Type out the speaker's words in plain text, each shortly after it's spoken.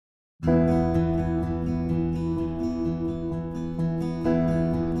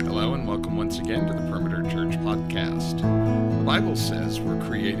Bible says we're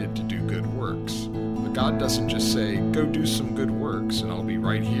created to do good works, but God doesn't just say, go do some good works and I'll be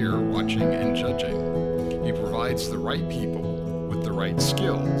right here watching and judging. He provides the right people with the right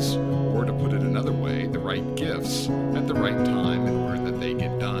skills, or to put it another way, the right gifts at the right time in order that they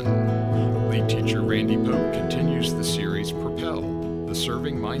get done. Lead teacher Randy Pope continues the series Propel, the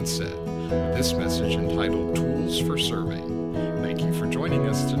Serving Mindset, with this message entitled Tools for Serving. Thank you for joining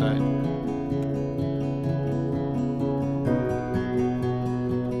us today.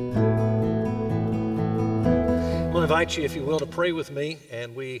 I'm going to invite you, if you will, to pray with me,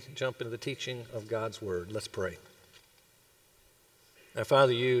 and we jump into the teaching of God's Word. Let's pray. Now,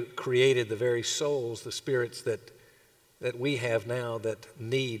 Father, you created the very souls, the spirits that we have now that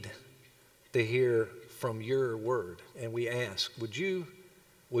need to hear from your Word. And we ask, would you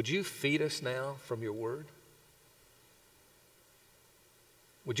feed us now from your Word?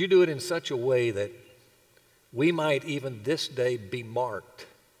 Would you do it in such a way that we might even this day be marked,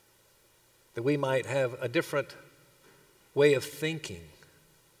 that we might have a different way of thinking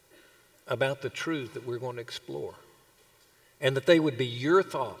about the truth that we're going to explore, and that they would be your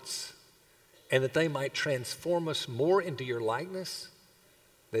thoughts, and that they might transform us more into your likeness,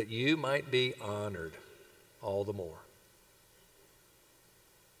 that you might be honored all the more.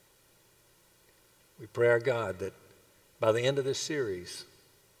 We pray, our God, that by the end of this series,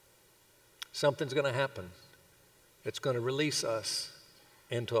 something's going to happen that's going to release us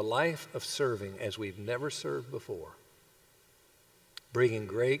into a life of serving as we've never served before, bringing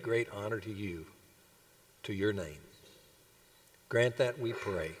great, great honor to you, to your name. Grant that, we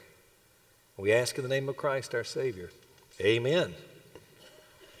pray. We ask in the name of Christ, our Savior. Amen.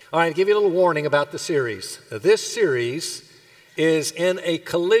 All right, I'll give you a little warning about the series. This series is in a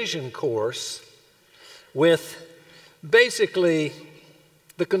collision course with basically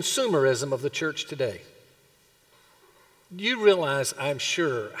the consumerism of the church today. You realize, I'm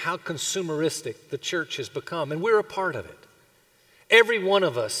sure, how consumeristic the church has become, and we're a part of it. Every one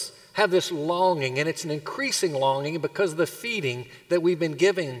of us have this longing, and it's an increasing longing because of the feeding that we've been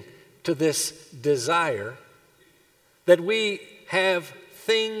giving to this desire, that we have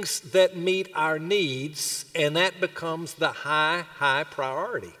things that meet our needs, and that becomes the high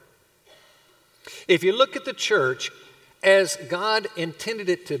priority. If you look at the church as God intended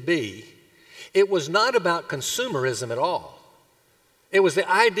it to be, it was not about consumerism at all. It was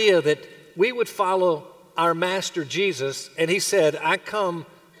the idea that we would follow our Master Jesus, and he said, I come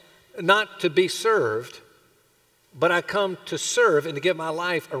not to be served, but I come to serve and to give my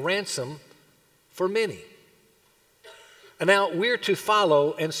life a ransom for many. And now we're to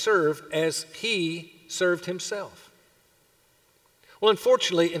follow and serve as he served himself. Well,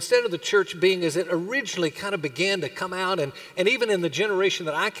 unfortunately, instead of the church being as it originally kind of began to come out, and even in the generation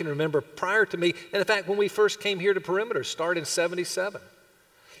that I can remember prior to me, and in fact, when we first came here to Perimeter, started in 77,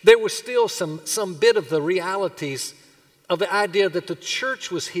 there was still some bit of the realities of the idea that the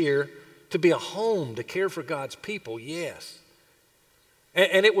church was here to be a home, to care for God's people, yes.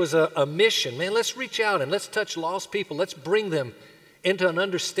 And it was a mission. Man, let's reach out and let's touch lost people. Let's bring them into an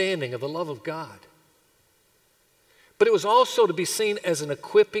understanding of the love of God. But it was also to be seen as an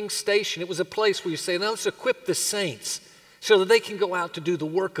equipping station. It was a place where you say, now let's equip the saints so that they can go out to do the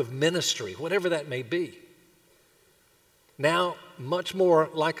work of ministry, whatever that may be. Now, much more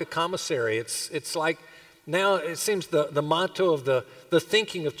like a commissary. It's like, now it seems the motto of the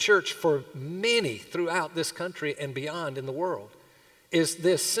thinking of church for many throughout this country and beyond in the world is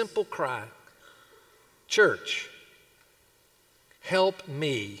this simple cry, church, help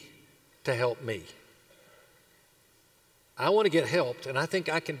me to help me. I want to get helped, and I think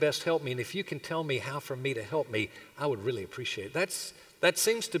I can best help me, and if you can tell me how for me to help me, I would really appreciate it. That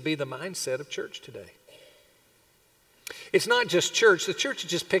seems to be the mindset of church today. It's not just church. The church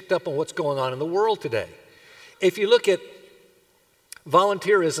has just picked up on what's going on in the world today. If you look at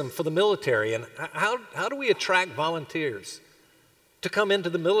volunteerism for the military, and how do we attract volunteers to come into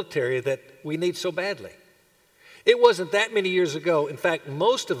the military that we need so badly? It wasn't that many years ago. In fact,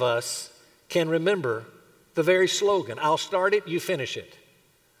 most of us can remember the very slogan, I'll start it, you finish it.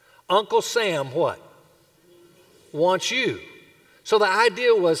 Uncle Sam, what? Wants you. So the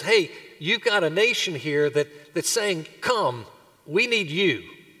idea was, hey, you've got a nation here that's saying, come, we need you.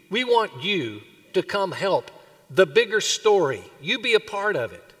 We want you to come help the bigger story. You be a part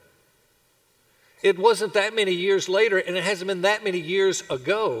of it. It wasn't that many years later, and it hasn't been that many years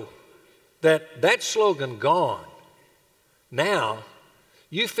ago, that slogan gone. Now,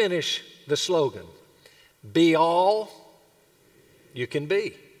 you finish the slogan. Be all you can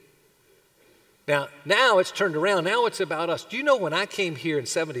be. Now it's turned around. Now it's about us. Do you know when I came here in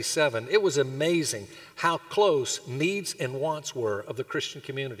 77, it was amazing how close needs and wants were of the Christian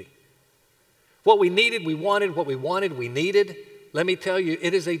community. What we needed, we wanted. What we wanted, we needed. Let me tell you,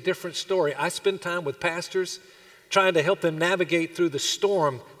 it is a different story. I spend time with pastors trying to help them navigate through the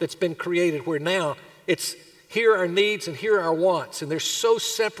storm that's been created, where now it's here are our needs and here are our wants, and they're so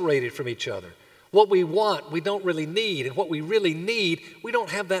separated from each other. What we want, we don't really need, and what we really need, we don't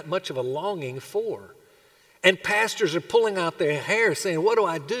have that much of a longing for. And pastors are pulling out their hair saying, what do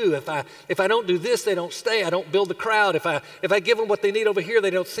I do? If I don't do this, they don't stay. I don't build the crowd. If I give them what they need over here,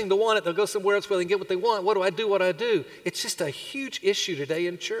 they don't seem to want it. They'll go somewhere else where they can get what they want. What do I do? What do I do? It's just a huge issue today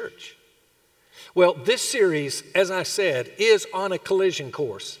in church. Well, this series, as I said, is on a collision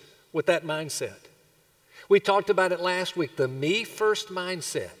course with that mindset. We talked about it last week, the me first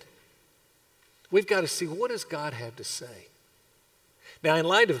mindset. We've got to see, what does God have to say? Now, in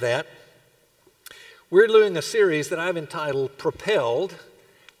light of that, we're doing a series that I've entitled Propelled,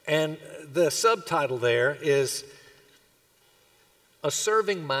 and the subtitle there is A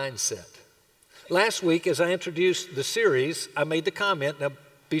Serving Mindset. Last week, as I introduced the series, I made the comment, now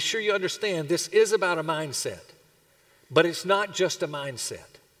be sure you understand this is about a mindset, but it's not just a mindset.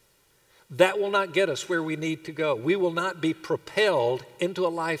 That will not get us where we need to go. We will not be propelled into a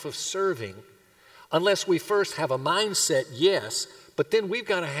life of serving unless we first have a mindset, yes, but then we've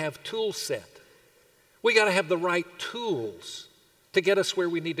got to have tool set. We got to have the right tools to get us where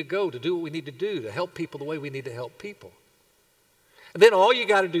we need to go, to do what we need to do, to help people the way we need to help people. And then all you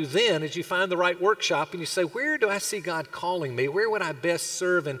got to do then is you find the right workshop and you say, where do I see God calling me? Where would I best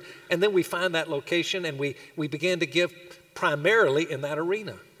serve? And then we find that location and we begin to give primarily in that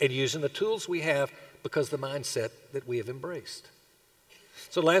arena and using the tools we have because of the mindset that we have embraced.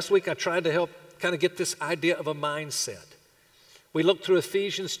 So last week I tried to help kind of get this idea of a mindset. We looked through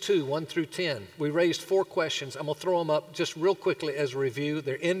Ephesians 2, 1 through 10. We raised 4 questions. I'm going to throw them up just real quickly as a review.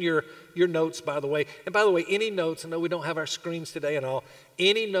 They're in your notes, by the way. And by the way, any notes, I know we don't have our screens today and all.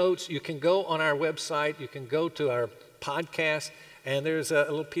 Any notes, you can go on our website. You can go to our podcast, and there's a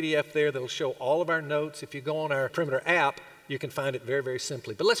little PDF there that will show all of our notes. If you go on our Perimeter app, you can find it very, very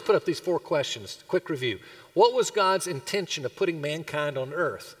simply. But let's put up these 4 questions. Quick review. What was God's intention of putting mankind on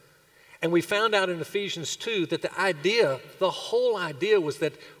earth? And we found out in Ephesians 2 that the whole idea was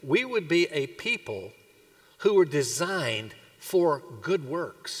that we would be a people who were designed for good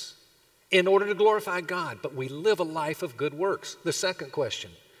works in order to glorify God, but we live a life of good works. The second question,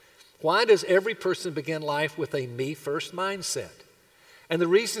 why does every person begin life with a me first mindset? And the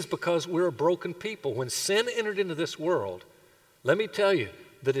reason is because we're a broken people. When sin entered into this world, let me tell you,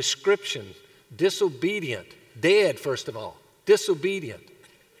 the description, disobedient, dead first of all, disobedient,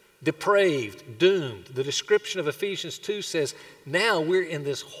 depraved, doomed. The description of Ephesians 2 says, now we're in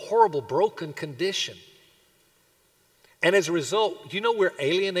this horrible, broken condition. And as a result, we're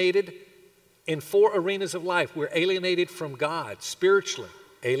alienated in 4 arenas of life. We're alienated from God, spiritually,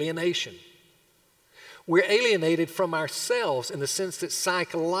 alienation. We're alienated from ourselves in the sense that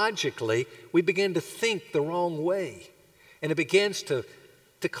psychologically, we begin to think the wrong way. And it begins to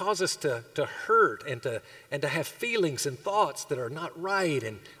cause us to hurt and to have feelings and thoughts that are not right,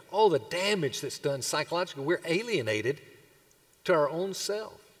 and all the damage that's done psychologically. We're alienated to our own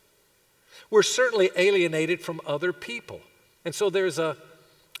self. We're certainly alienated from other people. And so there's a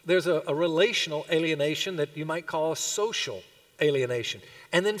relational alienation that you might call a social alienation.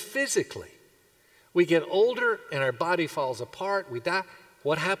 And then physically, we get older and our body falls apart, we die.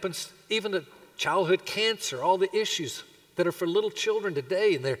 What happens even to childhood cancer, all the issues that are for little children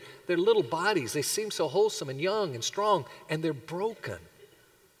today, and their little bodies, they seem so wholesome and young and strong, and they're broken.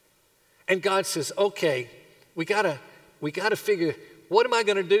 And God says, okay, we gotta figure, what am I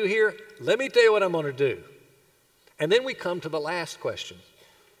gonna do here? Let me tell you what I'm gonna do. And then we come to the last question.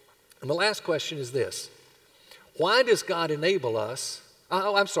 And the last question is this: why does God enable us?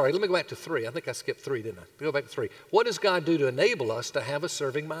 I'm sorry, let me go back to 3. I think I skipped 3, didn't I? Go back to 3. What does God do to enable us to have a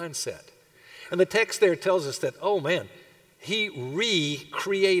serving mindset? And the text there tells us that, oh man, He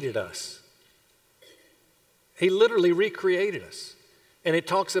recreated us. He literally recreated us. And it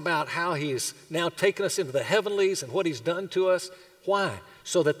talks about how He's now taken us into the heavenlies and what He's done to us. Why?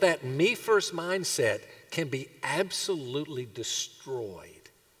 So that me first mindset can be absolutely destroyed.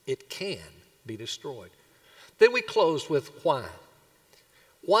 It can be destroyed. Then we close with why.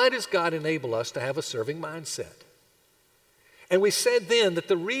 Why does God enable us to have a serving mindset? And we said then that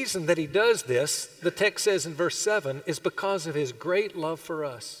the reason that He does this, the text says in verse 7, is because of His great love for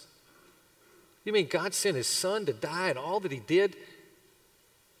us. You mean God sent His Son to die and all that He did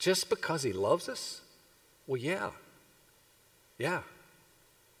just because He loves us? Well, yeah.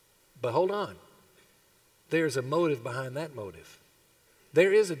 But hold on. there's a motive behind that motive.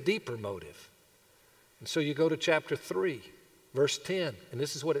 There is a deeper motive. And so you go to chapter 3, verse 10, and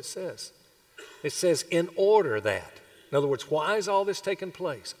this is what it says. It says, in order that, in other words, why is all this taking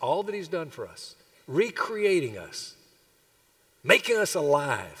place? All that he's done for us, recreating us, making us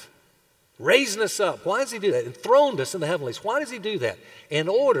alive, raising us up. Why does he do that? Enthroned us in the heavenlies. Why does he do that? In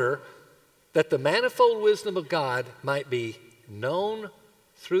order that the manifold wisdom of God might be known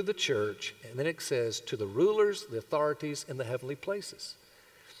through the church. And then it says, to the rulers, the authorities in the heavenly places.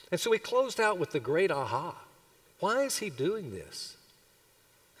 And so he closed out with the great aha. Why is he doing this?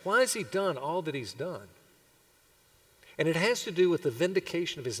 Why has he done all that he's done? And it has to do with the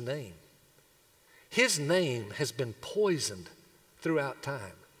vindication of his name. His name has been poisoned throughout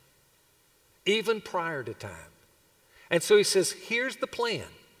time, even prior to time. And so he says, here's the plan.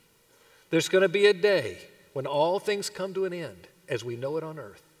 There's going to be a day when all things come to an end as we know it on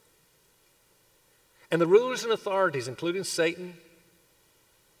earth. And the rulers and authorities, including Satan,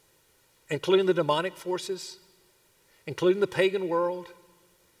 including the demonic forces, including the pagan world,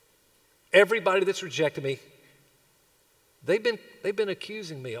 everybody that's rejected me, they've been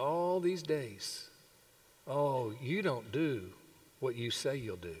accusing me all these days. Oh, you don't do what you say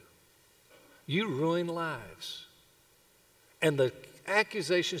you'll do. You ruin lives. And the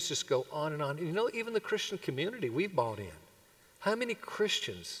accusations just go on and on. And you know, even the Christian community we've bought in. How many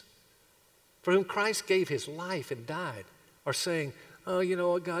Christians for whom Christ gave his life and died are saying, oh, you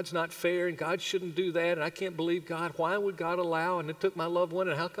know what, God's not fair and God shouldn't do that and I can't believe God. Why would God allow? And it took my loved one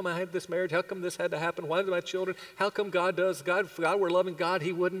and how come I had this marriage? How come this had to happen? Why did my children? How come God does? If God were loving God,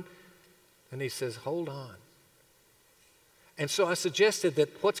 he wouldn't. And he says, hold on. And so I suggested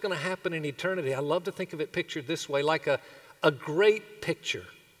that what's going to happen in eternity, I love to think of it pictured this way, like a great picture,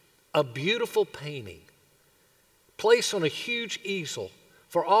 a beautiful painting, placed on a huge easel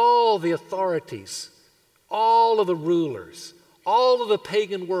for all the authorities, all of the rulers, all of the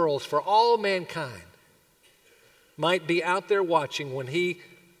pagan worlds, for all mankind might be out there watching when he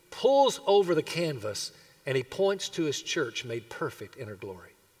pulls over the canvas and he points to his church made perfect in her glory.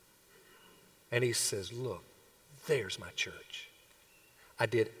 And he says, look, there's my church. I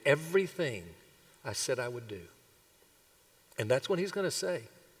did everything I said I would do. And that's when he's going to say,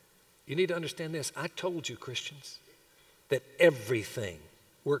 you need to understand this. I told you, Christians, that everything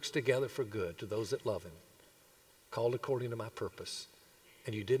works together for good to those that love him, called according to my purpose.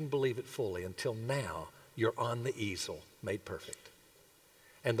 And you didn't believe it fully until now you're on the easel, made perfect.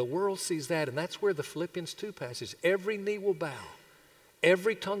 And the world sees that, and that's where the Philippians 2 passage, every knee will bow,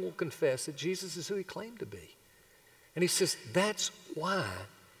 every tongue will confess that Jesus is who he claimed to be. And he says, that's why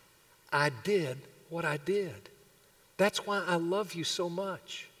I did what I did. That's why I love you so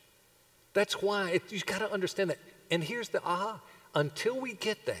much. That's why, you've got to understand that. And here's the aha. Until we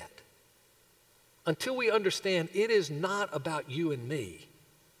get that, until we understand it is not about you and me,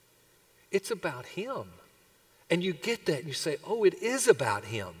 it's about him. And you get that and you say, oh, it is about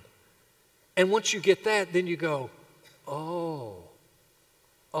him. And once you get that, then you go, oh.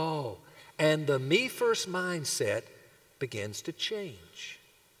 And the me first mindset begins to change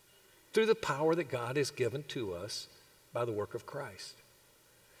through the power that God has given to us by the work of Christ.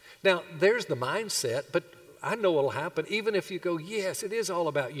 Now, there's the mindset, but I know what'll happen. Even if you go, yes, it is all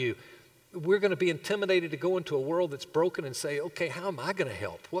about you. We're going to be intimidated to go into a world that's broken and say, okay, how am I going to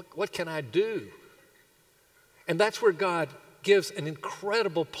help? What can I do? And that's where God gives an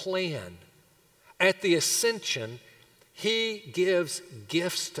incredible plan. At the ascension, he gives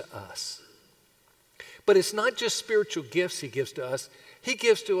gifts to us. But it's not just spiritual gifts he gives to us. He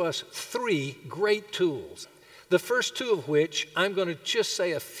gives to us 3 great tools. The first 2 of which I'm going to just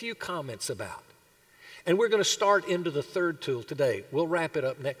say a few comments about. And we're going to start into the 3rd tool today. We'll wrap it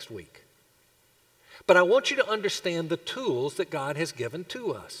up next week. But I want you to understand the tools that God has given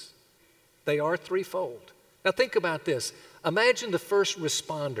to us. They are threefold. Now think about this. Imagine the first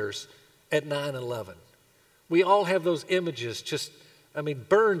responders at 9/11. We all have those images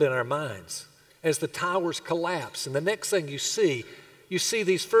burned in our minds as the towers collapse. And the next thing you see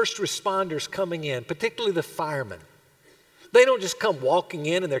these first responders coming in, particularly the firemen. They don't just come walking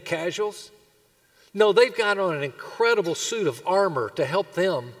in and they're casuals. No, they've got on an incredible suit of armor to help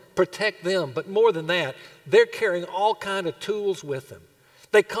them, protect them. But more than that, they're carrying all kinds of tools with them.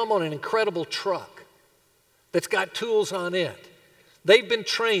 They come on an incredible truck that's got tools on it. They've been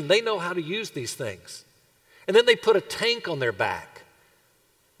trained. They know how to use these things. And then they put a tank on their back.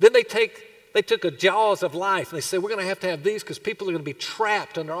 Then they took a jaws of life and they said, we're going to have these because people are going to be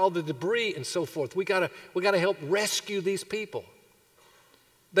trapped under all the debris and so forth. We got to help rescue these people.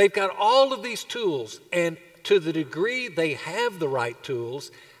 They've got all of these tools, and to the degree they have the right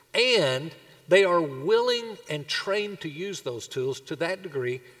tools and they are willing and trained to use those tools, to that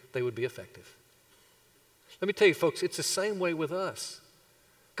degree, they would be effective. Let me tell you, folks, it's the same way with us.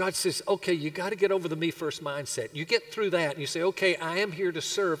 God says, okay, you got to get over the me first mindset. You get through that and you say, okay, I am here to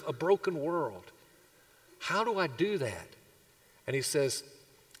serve a broken world. How do I do that? And he says,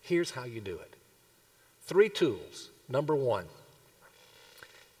 here's how you do it. 3 tools. Number 1,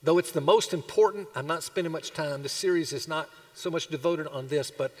 though it's the most important, I'm not spending much time. This series is not so much devoted on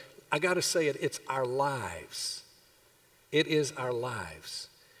this, but I got to say it, it's our lives. It is our lives.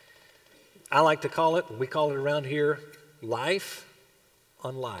 I like to call it, we call it around here, life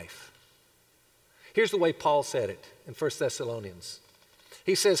on life. Here's the way Paul said it in 1 Thessalonians.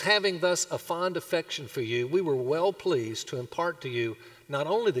 He says, having thus a fond affection for you, we were well pleased to impart to you not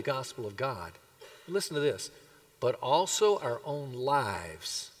only the gospel of God, listen to this, but also our own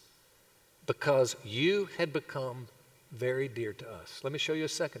lives, because you had become very dear to us. Let me show you a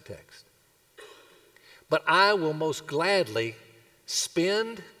second text. But I will most gladly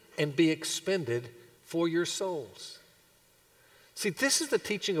spend and be expended for your souls. See, this is the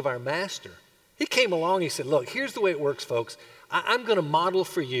teaching of our master. He came along, he said, look, here's the way it works, folks. I'm going to model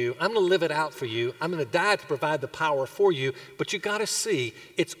for you. I'm going to live it out for you. I'm going to die to provide the power for you. But you got to see,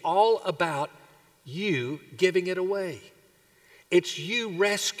 it's all about you giving it away. It's you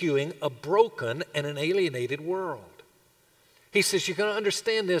rescuing a broken and an alienated world. He says, you're going to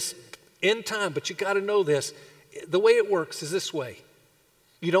understand this in time, but you got to know this. The way it works is this way.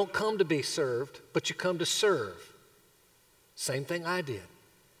 You don't come to be served, but you come to serve. Same thing I did.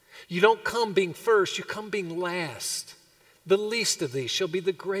 You don't come being first, you come being last. The least of these shall be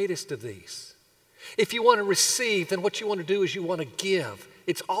the greatest of these. If you want to receive, then what you want to do is you want to give.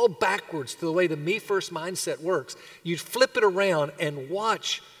 It's all backwards to the way the me first mindset works. You flip it around and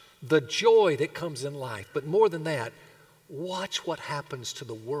watch the joy that comes in life. But more than that, watch what happens to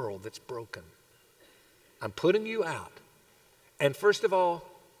the world that's broken. I'm putting you out. And first of all,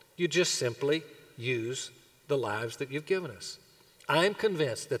 you just simply use the lives that you've given us. I'm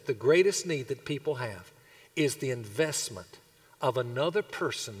convinced that the greatest need that people have is the investment of another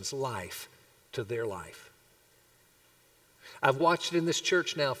person's life to their life. I've watched it in this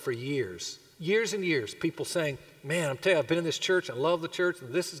church now for years and years, people saying, man, I'm telling you, I've been in this church, I love the church,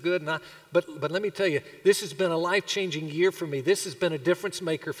 and this is good, but let me tell you, this has been a life-changing year for me. This has been a difference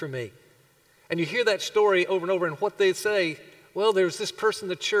maker for me. And you hear that story over and over, and what they say, well, there was this person in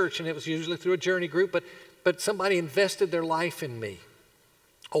the church, and it was usually through a journey group, but somebody invested their life in me.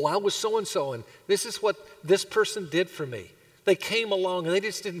 Oh, I was so-and-so, and this is what this person did for me. They came along, and they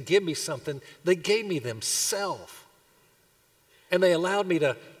just didn't give me something. They gave me themselves. And they allowed me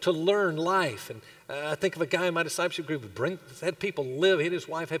to learn life. And I think of a guy in my discipleship group who had people live, he and his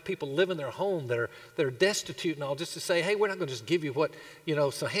wife had people live in their home that are destitute and all, just to say, hey, we're not going to just give you what,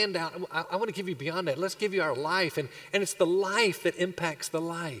 so handout. I want to give you beyond that. Let's give you our life. And it's the life that impacts the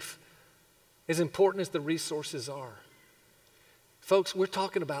life, as important as the resources are. Folks, we're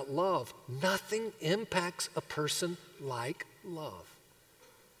talking about love. Nothing impacts a person like love.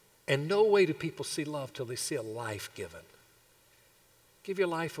 And no way do people see love till they see a life given. Give your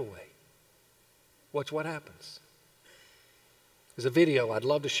life away. Watch what happens. There's a video I'd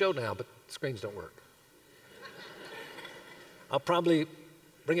love to show now, but the screens don't work. I'll probably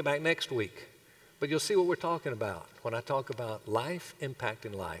bring it back next week. But you'll see what we're talking about when I talk about life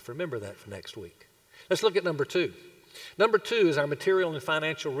impacting life. Remember that for next week. Let's look at number 2. Number 2 is our material and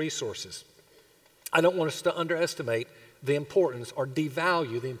financial resources. I don't want us to underestimate the importance or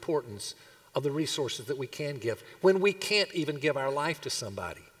devalue the importance of the resources that we can give when we can't even give our life to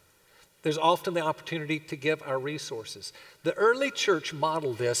somebody. There's often the opportunity to give our resources. The early church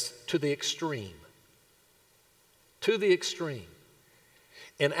modeled this to the extreme. To the extreme.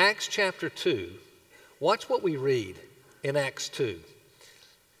 In Acts chapter 2, watch what we read in Acts 2.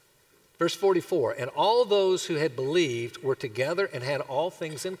 Verse 44, and all those who had believed were together and had all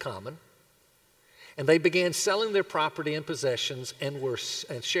things in common. And they began selling their property and possessions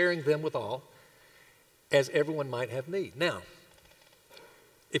and sharing them with all, as everyone might have need. Now,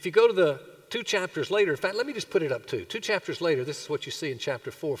 if you go to the 2 chapters later, in fact, let me just put it up too. 2 chapters later, this is what you see in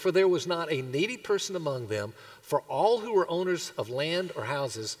chapter 4. For there was not a needy person among them, for all who were owners of land or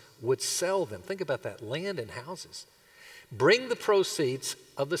houses would sell them. Think about that, land and houses. Bring the proceeds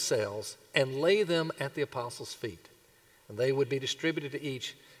of the sales and lay them at the apostles' feet, and they would be distributed to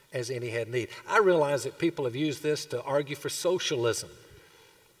each as any had need. I realize that people have used this to argue for socialism,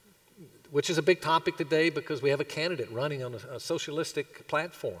 which is a big topic today because we have a candidate running on a socialistic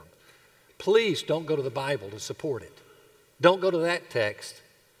platform. Please don't go to the Bible to support it. Don't go to that text,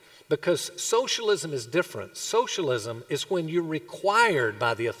 because socialism is different. Socialism is when you're required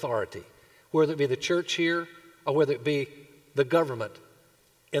by the authority. whether it be the church here or whether it be the government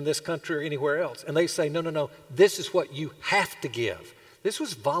in this country or anywhere else. And they say, no, this is what you have to give. This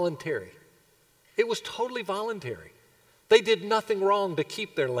was voluntary. It was totally voluntary. They did nothing wrong to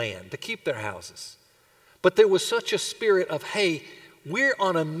keep their land, to keep their houses. But there was such a spirit of, hey, we're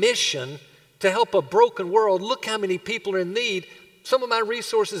on a mission to help a broken world. Look how many people are in need. Some of my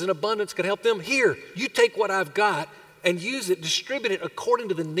resources in abundance could help them. Here, you take what I've got and use it, distribute it according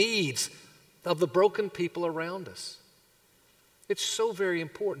to the needs of the broken people around us. It's so very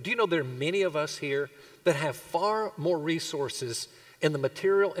important. Do you know there are many of us here that have far more resources in the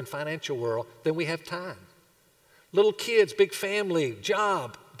material and financial world than we have time? Little kids, big family,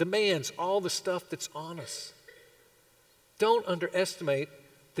 job, demands, all the stuff that's on us. Don't underestimate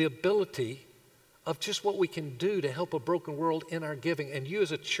the ability of just what we can do to help a broken world in our giving. And you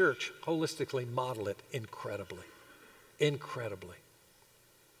as a church holistically model it incredibly. Incredibly.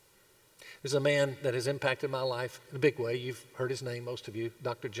 There's a man that has impacted my life in a big way. You've heard his name, most of you,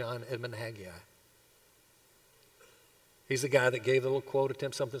 Dr. John Edmund Haggai. He's the guy that gave the little quote,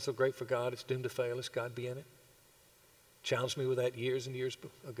 attempt something so great for God, it's doomed to fail, it's God be in it. Challenged me with that years and years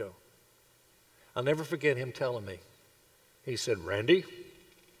ago. I'll never forget him telling me. He said, Randy,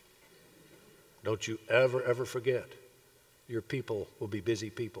 don't you ever forget, your people will be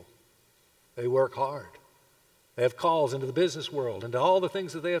busy people. They work hard. They have calls into the business world, into all the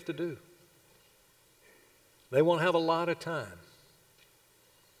things that they have to do. They won't have a lot of time,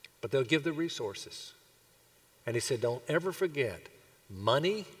 but they'll give the resources. And he said, don't ever forget,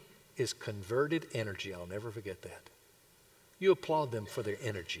 money is converted energy. I'll never forget that. You applaud them for their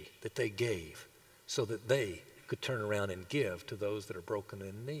energy that they gave so that they could turn around and give to those that are broken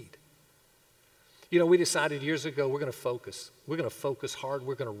and in need. You know, we decided years ago we're going to focus. We're going to focus hard.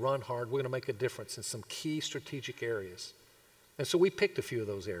 We're going to run hard. We're going to make a difference in some key strategic areas. And so we picked a few of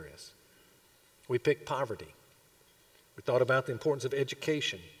those areas. We picked poverty. We thought about the importance of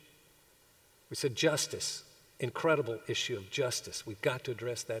education. We said justice, incredible issue of justice. We've got to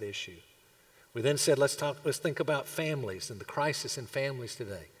address that issue. We then said, let's think about families and the crisis in families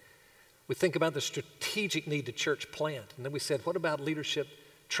today. We think about the strategic need to church plant. And then we said, what about leadership,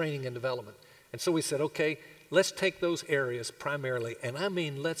 training, and development? And so we said, okay, let's take those areas primarily, and I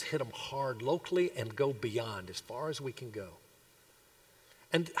mean let's hit them hard locally and go beyond as far as we can go.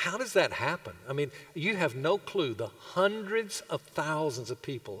 And how does that happen? I mean, you have no clue the hundreds of thousands of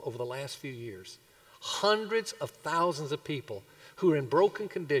people over the last few years, hundreds of thousands of people who are in broken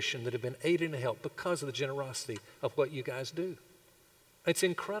condition that have been aided and helped because of the generosity of what you guys do. It's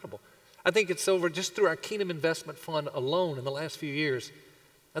incredible. I think it's over just through our Kingdom Investment Fund alone in the last few years.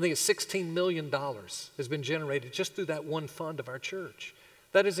 I think it's $16 million has been generated just through that one fund of our church.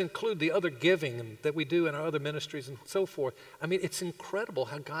 That does include the other giving that we do in our other ministries and so forth. I mean, it's incredible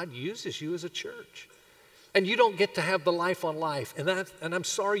how God uses you as a church. And you don't get to have the life on life, and I'm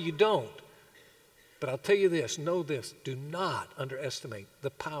sorry you don't. But I'll tell you this, know this, do not underestimate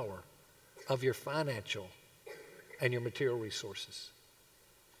the power of your financial and your material resources.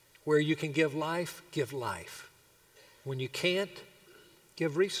 Where you can give life, give life. When you can't,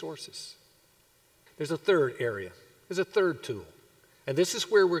 give resources. There's a third area. There's a third tool. And this is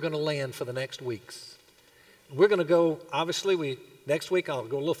where we're going to land for the next weeks. We're going to go, obviously, next week I'll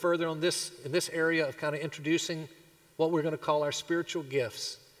go a little further on this, in this area of kind of introducing what we're going to call our spiritual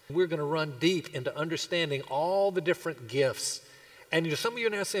gifts. We're going to run deep into understanding all the different gifts. And some of you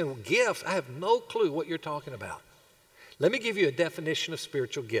are now saying, well, gifts, I have no clue what you're talking about. Let me give you a definition of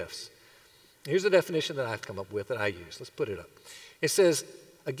spiritual gifts. Here's the definition that I've come up with that I use. Let's put it up. It says,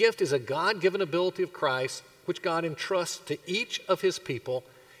 a gift is a God-given ability of Christ which God entrusts to each of his people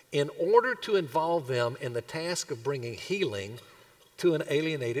in order to involve them in the task of bringing healing to an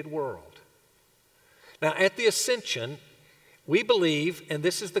alienated world. Now, at the Ascension, we believe, and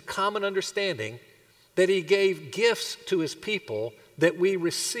this is the common understanding, that he gave gifts to his people that we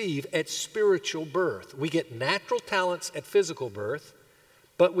receive at spiritual birth. We get natural talents at physical birth,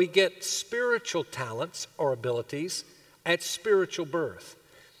 but we get spiritual talents or abilities at spiritual birth.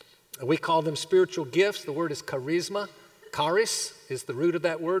 We call them spiritual gifts. The word is charisma. Charis is the root of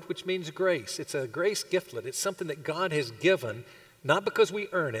that word, which means grace. It's a grace giftlet. It's something that God has given, not because we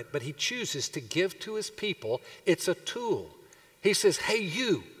earn it, but he chooses to give to his people. It's a tool. He says, hey,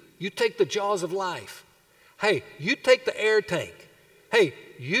 you take the jaws of life. Hey, you take the air tank. Hey,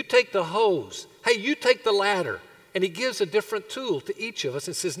 you take the hose. Hey, you take the ladder. And he gives a different tool to each of us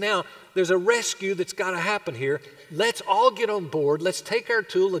and says, now, there's a rescue that's got to happen here. Let's all get on board. Let's take our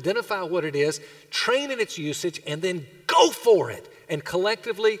tool, identify what it is, train in its usage, and then go for it. And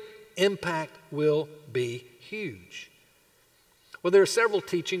collectively, impact will be huge. Well, there are several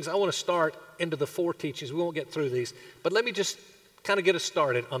teachings. I want to start into the 4 teachings. We won't get through these, but let me just kind of get us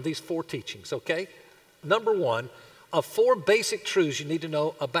started on these 4 teachings, okay? Number 1, of 4 basic truths you need to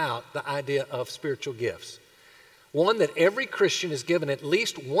know about the idea of spiritual gifts. 1, that every Christian is given at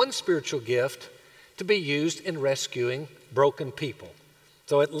least one spiritual gift to be used in rescuing broken people.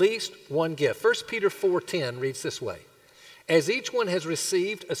 So at least one gift. 1 Peter 4:10 reads this way. As each one has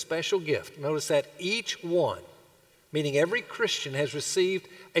received a special gift, notice that each one, meaning every Christian has received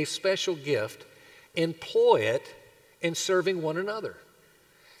a special gift, employ it in serving one another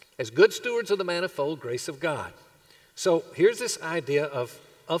as good stewards of the manifold grace of God. So here's this idea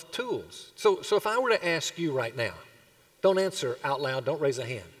of tools. So if I were to ask you right now, don't answer out loud, don't raise a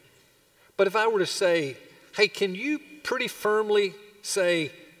hand. But if I were to say, hey, can you pretty firmly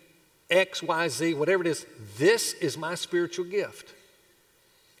say X, Y, Z, whatever it is, this is my spiritual gift?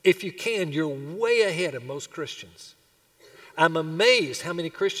 If you can, you're way ahead of most Christians. I'm amazed how many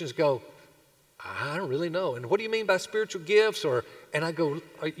Christians go, I don't really know. And what do you mean by spiritual gifts? And I go,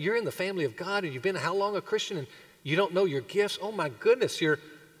 you're in the family of God and you've been how long a Christian and you don't know your gifts? Oh my goodness,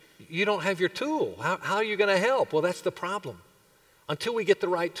 you don't have your tool. How are you going to help? Well, that's the problem. Until we get the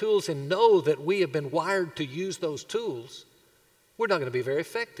right tools and know that we have been wired to use those tools, we're not going to be very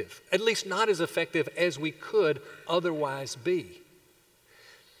effective. At least not as effective as we could otherwise be.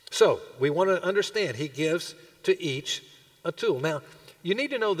 So we want to understand he gives to each a tool. Now, you need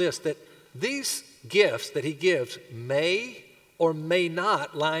to know this, that these gifts that he gives may or may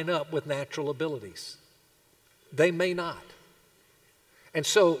not line up with natural abilities. They may not. And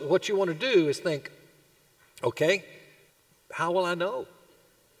so what you want to do is think, okay, how will I know?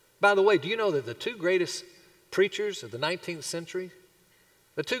 By the way, do you know that the 2 greatest preachers of the 19th century,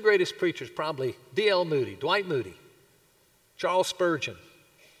 the 2 greatest preachers, probably D.L. Moody, Dwight Moody, Charles Spurgeon,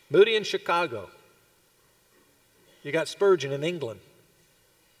 Moody in Chicago. You got Spurgeon in England,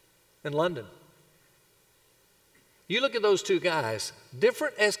 in London. You look at those 2 guys,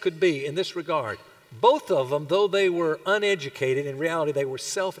 different as could be in this regard. Both of them, though they were uneducated, in reality they were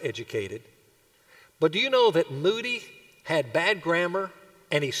self-educated. But do you know that Moody had bad grammar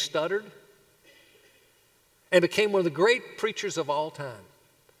and he stuttered and became one of the great preachers of all time?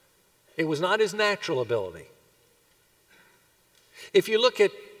 It was not his natural ability. If you look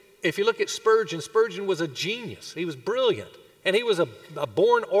at Spurgeon, Spurgeon was a genius. He was brilliant. And he was a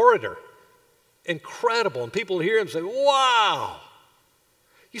born orator. Incredible. And people hear him say, wow.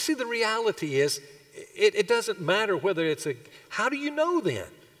 You see, the reality is, it doesn't matter whether it's how do you know then?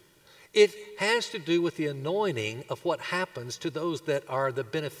 It has to do with the anointing of what happens to those that are the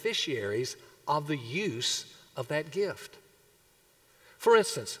beneficiaries of the use of that gift. For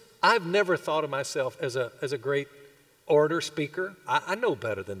instance, I've never thought of myself as a great orator, speaker. I know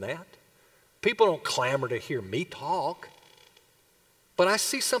better than that. People don't clamor to hear me talk. But I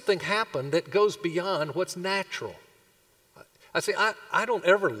see something happen that goes beyond what's natural. I say, I don't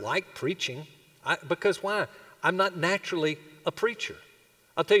ever like preaching. Because why? I'm not naturally a preacher.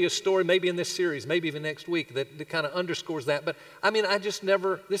 I'll tell you a story maybe in this series, maybe even next week, that kind of underscores that. But I mean, I just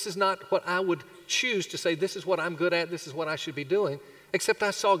never, this is not what I would choose to say, this is what I'm good at, this is what I should be doing. Except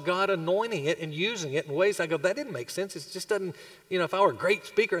I saw God anointing it and using it in ways I go, that didn't make sense. It just doesn't, if I were a great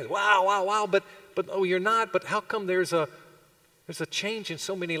speaker, wow, but oh, you're not. But how come there's a change in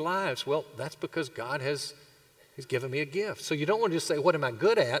so many lives? Well, that's because God He's given me a gift. So you don't want to just say, what am I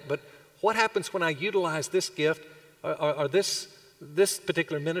good at? But what happens when I utilize this gift or this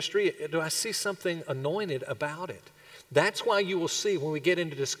particular ministry? Do I see something anointed about it? That's why you will see when we get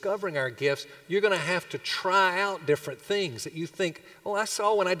into discovering our gifts, you're going to have to try out different things that you think, oh, I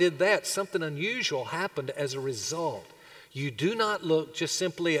saw when I did that, something unusual happened as a result. You do not look just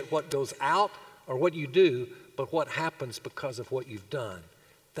simply at what goes out or what you do, but what happens because of what you've done.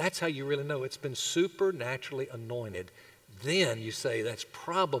 That's how you really know it's been supernaturally anointed. Then you say that's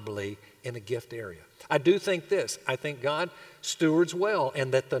probably in a gift area. I do think this. I think God stewards well,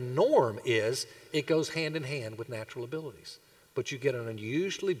 and that the norm is it goes hand in hand with natural abilities. But you get an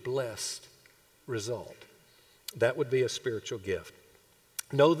unusually blessed result. That would be a spiritual gift.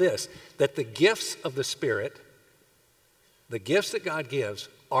 Know this, that the gifts of the Spirit, the gifts that God gives,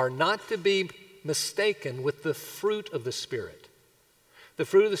 are not to be mistaken with the fruit of the Spirit. The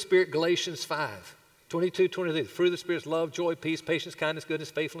fruit of the Spirit, Galatians 5, 22, 23. The fruit of the Spirit is love, joy, peace, patience, kindness, goodness,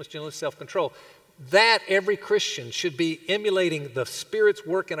 faithfulness, gentleness, self-control. That every Christian should be emulating the Spirit's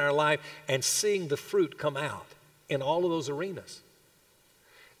work in our life and seeing the fruit come out in all of those arenas.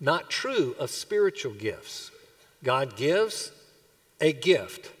 Not true of spiritual gifts. God gives a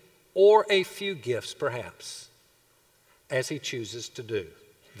gift or a few gifts perhaps as He chooses to do.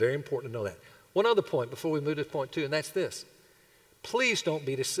 Very important to know that. One other point before we move to point 2, and that's this. Please don't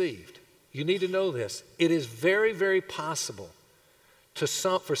be deceived. You need to know this. It is very, very possible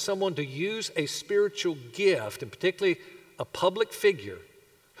for someone to use a spiritual gift, and particularly a public figure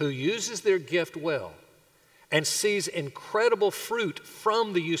who uses their gift well and sees incredible fruit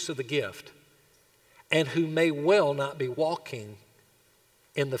from the use of the gift, and who may well not be walking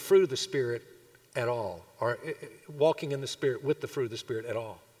in the fruit of the Spirit at all, or walking in the Spirit with the fruit of the Spirit at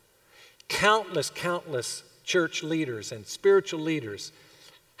all. Countless church leaders and spiritual leaders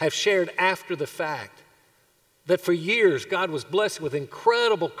have shared after the fact that for years God was blessed with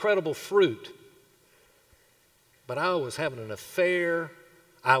incredible fruit. But I was having an affair.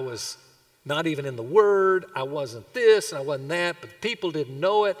 I was not even in the Word. I wasn't this and I wasn't that, but people didn't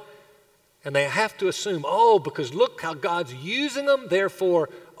know it. And they have to assume, because look how God's using them, therefore,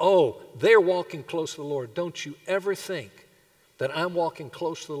 they're walking close to the Lord. Don't you ever think that I'm walking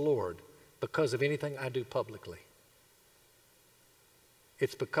close to the Lord because of anything I do publicly.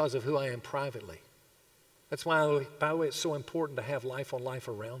 It's because of who I am privately. That's why, by the way, it's so important to have life on life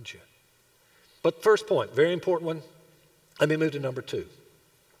around you. But first point, very important one. Let me move to number 2.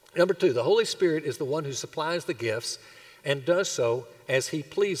 Number 2, the Holy Spirit is the one who supplies the gifts and does so as He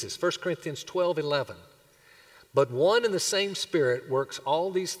pleases. 1 Corinthians 12:11. But one and the same Spirit works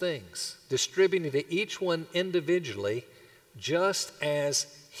all these things, distributing to each one individually just as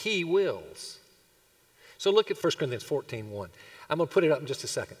He wills. So look at 1 Corinthians 14:1. I'm going to put it up in just a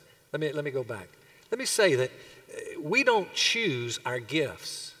second. Let me go back. Let me say that we don't choose our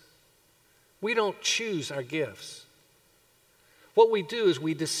gifts. We don't choose our gifts. What we do is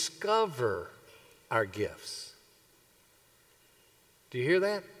we discover our gifts. Do you hear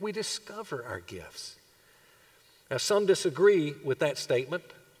that? We discover our gifts. Now, some disagree with that statement,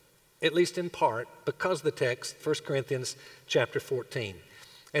 at least in part, because of the text, 1 Corinthians chapter 14.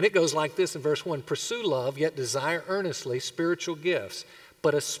 And it goes like this in verse 1, pursue love, yet desire earnestly spiritual gifts,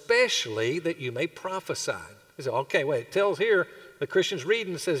 but especially that you may prophesy. You say, okay, wait, it tells here, the Christian's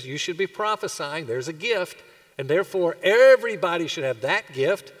reading says you should be prophesying. There's a gift, and therefore everybody should have that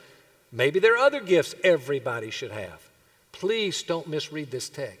gift. Maybe there are other gifts everybody should have. Please don't misread this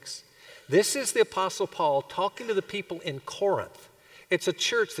text. This is the Apostle Paul talking to the people in Corinth. It's a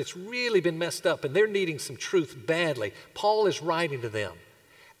church that's really been messed up, and they're needing some truth badly. Paul is writing to them.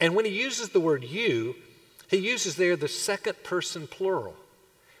 And when he uses the word you, he uses there the second person plural,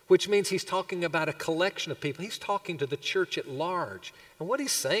 which means he's talking about a collection of people. He's talking to the church at large. And what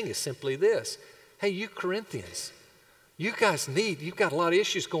he's saying is simply this. Hey, you Corinthians, you've got a lot of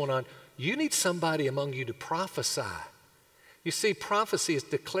issues going on. You need somebody among you to prophesy. You see, prophecy is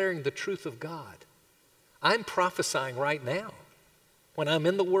declaring the truth of God. I'm prophesying right now. When I'm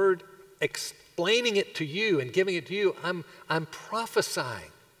in the Word explaining it to you and giving it to you, I'm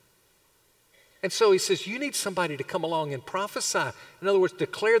prophesying. And so he says, you need somebody to come along and prophesy. In other words,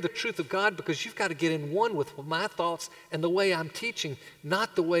 declare the truth of God, because you've got to get in one with my thoughts and the way I'm teaching,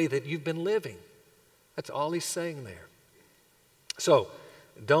 not the way that you've been living. That's all he's saying there. So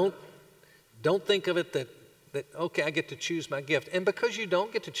don't think of it that okay, I get to choose my gift. And because you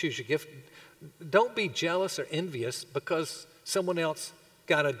don't get to choose your gift, don't be jealous or envious because someone else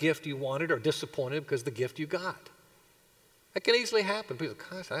got a gift you wanted, or disappointed because of the gift you got. That can easily happen. People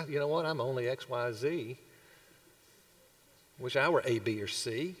go, gosh, you know what? I'm only X, Y, Z. Wish I were A, B, or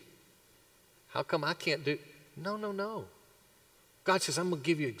C. How come I can't do? No. God says, I'm going to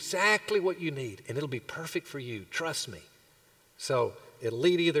give you exactly what you need, and it'll be perfect for you. Trust me. So it'll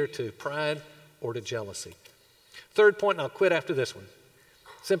lead either to pride or to jealousy. Third point, and I'll quit after this one.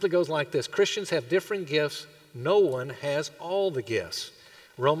 Simply goes like this. Christians have different gifts. No one has all the gifts.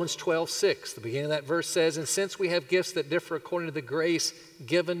 Romans 12:6, the beginning of that verse says, and since we have gifts that differ according to the grace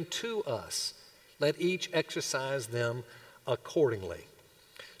given to us, let each exercise them accordingly.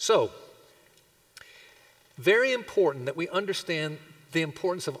 So, very important that we understand the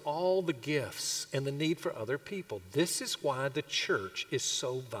importance of all the gifts and the need for other people. This is why the church is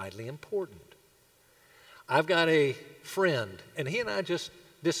so vitally important. I've got a friend, and he and I just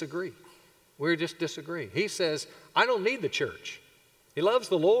disagree. We just disagree. He says, I don't need the church. He loves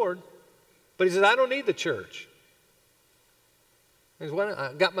the Lord, but he says, I don't need the church. He says, well,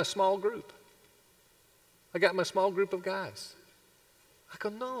 I got my small group. I got my small group of guys. I go,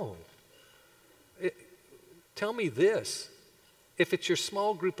 no. Tell me this. If it's your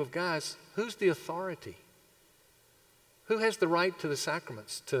small group of guys, who's the authority? Who has the right to the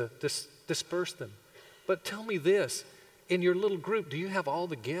sacraments, to disperse them? But tell me this. In your little group, do you have all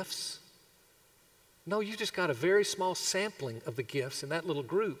the gifts? No, you just got a very small sampling of the gifts in that little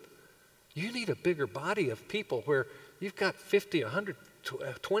group. You need a bigger body of people where you've got 50, 100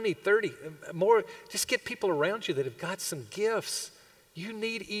 20, 30, more. Just get people around you that have got some gifts. You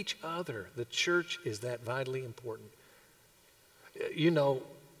need each other. The church is that vitally important. You know,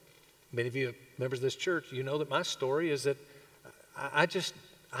 many of you members of this church, you know that my story is that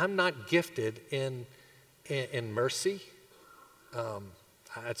I'm not gifted in mercy.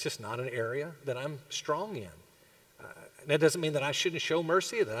 It's just not an area that I'm strong in. That doesn't mean that I shouldn't show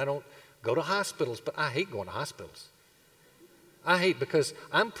mercy, that I don't go to hospitals, but I hate going to hospitals. I hate because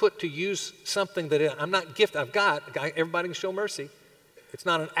I'm put to use something that I'm not gifted. Everybody can show mercy. It's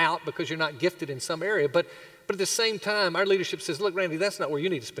not an out because you're not gifted in some area, but at the same time, our leadership says, look, Randy, that's not where you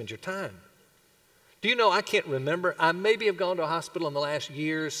need to spend your time. Do you know, I can't remember. I maybe have gone to a hospital in the last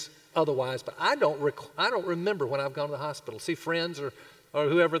years otherwise, but I don't remember when I've gone to the hospital. See friends or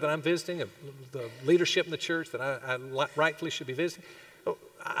whoever that I'm visiting, the leadership in the church that I rightfully should be visiting.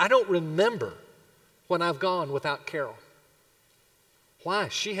 I don't remember when I've gone without Carol. Why?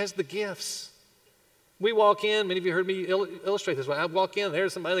 She has the gifts. We walk in, many of you heard me illustrate this way. I walk in,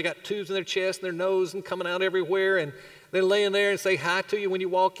 there's somebody that got tubes in their chest and their nose and coming out everywhere, and they're laying there and say hi to you when you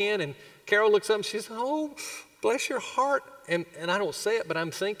walk in, and Carol looks up and she says, oh, bless your heart. And I don't say it, but I'm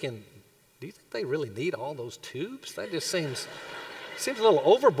thinking, do you think they really need all those tubes? That just seems a little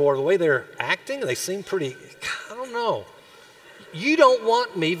overboard the way they're acting. They seem pretty, I don't know. You don't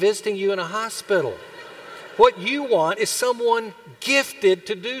want me visiting you in a hospital. What you want is someone gifted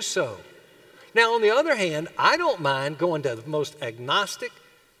to do so. Now, on the other hand, I don't mind going to the most agnostic.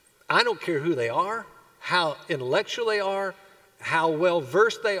 I don't care who they are, how intellectual they are, how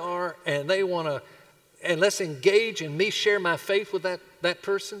well-versed they are, and they want to, and let's engage and me share my faith with that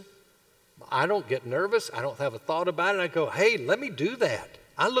person. I don't get nervous. I don't have a thought about it. I go, hey, let me do that.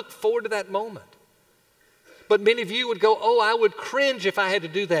 I look forward to that moment. But many of you would go, oh, I would cringe if I had to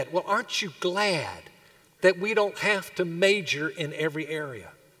do that. Well, aren't you glad that we don't have to major in every area?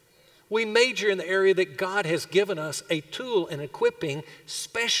 We major in the area that God has given us a tool and equipping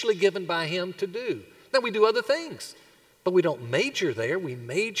specially given by Him to do. Now, we do other things, but we don't major there. We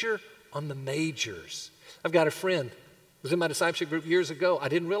major on the majors. I've got a friend who was in my discipleship group years ago. I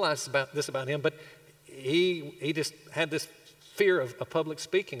didn't realize this about him, but he just had this fear of public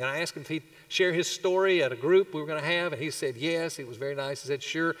speaking. And I asked him if he'd share his story at a group we were going to have, and he said yes. He was very nice. He said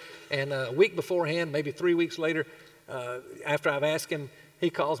sure. And a week beforehand, maybe 3 weeks later, after I've asked him, he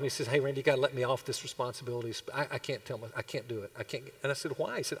calls me, he says, hey, Randy, you got to let me off this responsibility. I can't tell him, I can't do it. I can't. And I said,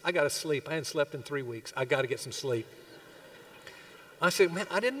 why? He said, I got to sleep. I hadn't slept in 3 weeks. I got to get some sleep. I said, man,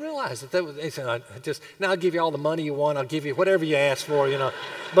 I didn't realize that was, he said, now I'll give you all the money you want. I'll give you whatever you ask for,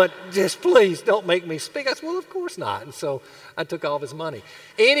 but just please don't make me speak. I said, well, of course not. And so I took all of his money.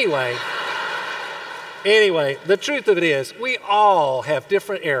 Anyway, the truth of it is we all have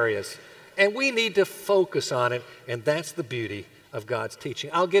different areas and we need to focus on it. And that's the beauty of God's teaching.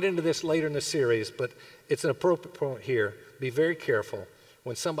 I'll get into this later in the series, but it's an appropriate point here. Be very careful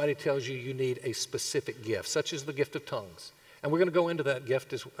when somebody tells you you need a specific gift, such as the gift of tongues. And we're going to go into that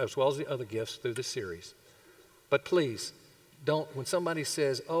gift as well as the other gifts through this series. But please, don't, when somebody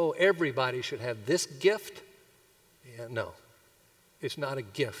says, oh, everybody should have this gift, no. It's not a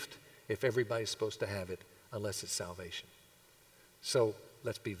gift if everybody's supposed to have it unless it's salvation. So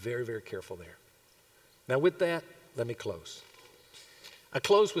let's be very, very careful there. Now with that, let me close. I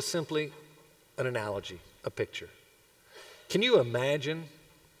close with simply an analogy, a picture. Can you imagine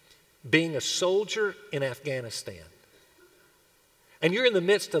being a soldier in Afghanistan? And you're in the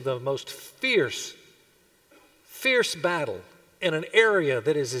midst of the most fierce battle in an area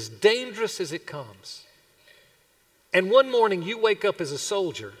that is as dangerous as it comes. And one morning you wake up as a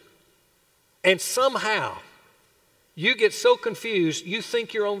soldier and somehow you get so confused you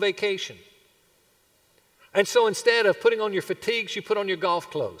think you're on vacation. And so instead of putting on your fatigues, you put on your golf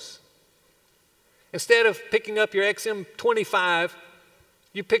clothes. Instead of picking up your XM25,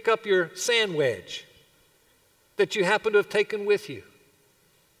 you pick up your sand wedge that you happen to have taken with you.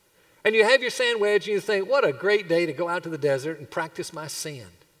 And you have your sand wedge and you think, what a great day to go out to the desert and practice my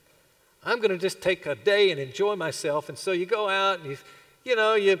sand. I'm going to just take a day and enjoy myself. And so you go out and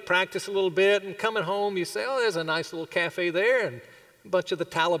you practice a little bit, and coming home you say, oh, there's a nice little cafe there, and a bunch of the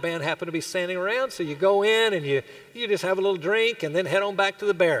Taliban happen to be standing around. So you go in and you just have a little drink and then head on back to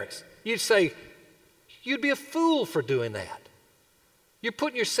the barracks. You'd say, you'd be a fool for doing that. You're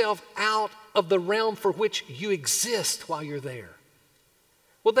putting yourself out of the realm for which you exist while you're there.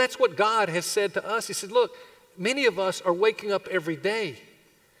 Well, that's what God has said to us. He said, look, many of us are waking up every day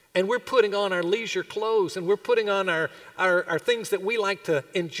and we're putting on our leisure clothes and we're putting on our things that we like to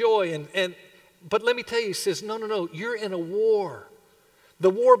enjoy. But let me tell you, he says, no, you're in a war. The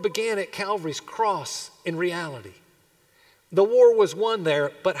war began at Calvary's cross in reality. The war was won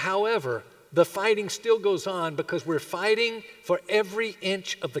there, but however, the fighting still goes on because we're fighting for every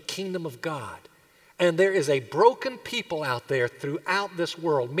inch of the kingdom of God. And there is a broken people out there throughout this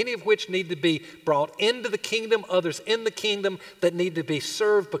world, many of which need to be brought into the kingdom, others in the kingdom that need to be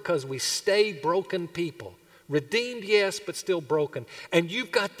served because we stay broken people. Redeemed, yes, but still broken. And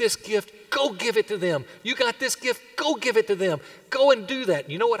you've got this gift, go give it to them. You got this gift, go give it to them. Go and do that.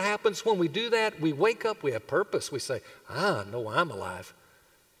 You know what happens when we do that? We wake up, we have purpose. We say, I know I'm alive.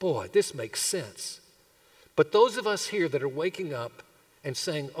 Boy, this makes sense. But those of us here that are waking up and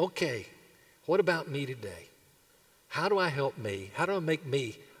saying, okay, what about me today? How do I help me? How do I make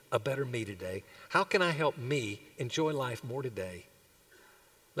me a better me today? How can I help me enjoy life more today?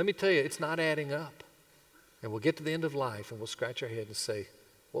 Let me tell you, it's not adding up. And we'll get to the end of life and we'll scratch our head and say,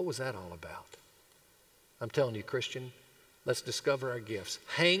 what was that all about? I'm telling you, Christian, let's discover our gifts.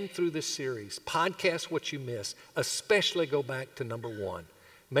 Hang through this series. Podcast what you miss. Especially go back to number 1.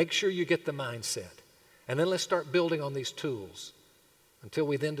 Make sure you get the mindset. And then let's start building on these tools until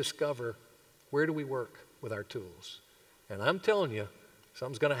we then discover where do we work with our tools. And I'm telling you,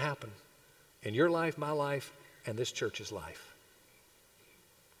 something's going to happen in your life, my life, and this church's life.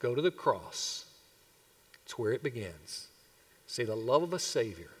 Go to the cross. It's where it begins. See the love of a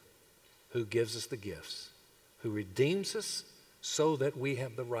Savior who gives us the gifts, who redeems us so that we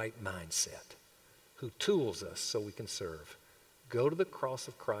have the right mindset, who tools us so we can serve. Go to the cross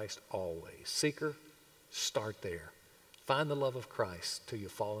of Christ always. Seeker, start there. Find the love of Christ till you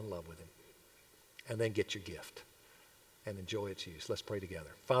fall in love with Him. And then get your gift and enjoy its use. Let's pray together.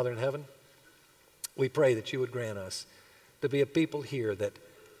 Father in heaven, we pray that you would grant us to be a people here that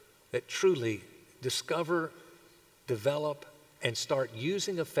truly discover, develop, and start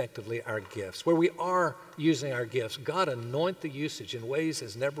using effectively our gifts. Where we are using our gifts, God, anoint the usage in ways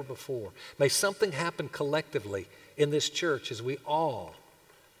as never before. May something happen collectively in this church as we all,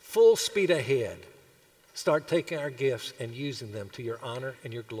 full speed ahead, start taking our gifts and using them to your honor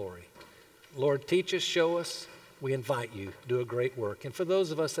and your glory. Lord, teach us, show us. We invite you. Do a great work. And for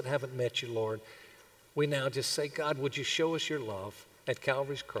those of us that haven't met you, Lord, we now just say, God, would you show us your love at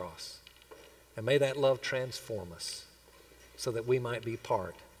Calvary's cross? And may that love transform us so that we might be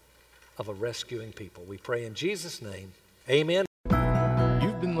part of a rescuing people. We pray in Jesus' name. Amen.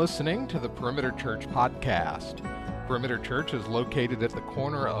 You've been listening to the Perimeter Church podcast. Perimeter Church is located at the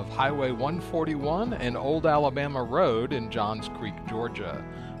corner of Highway 141 and Old Alabama Road in Johns Creek, Georgia.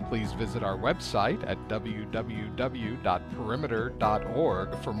 Please visit our website at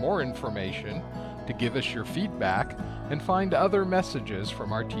www.perimeter.org for more information, to give us your feedback, and find other messages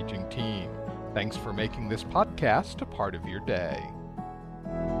from our teaching team. Thanks for making this podcast a part of your day.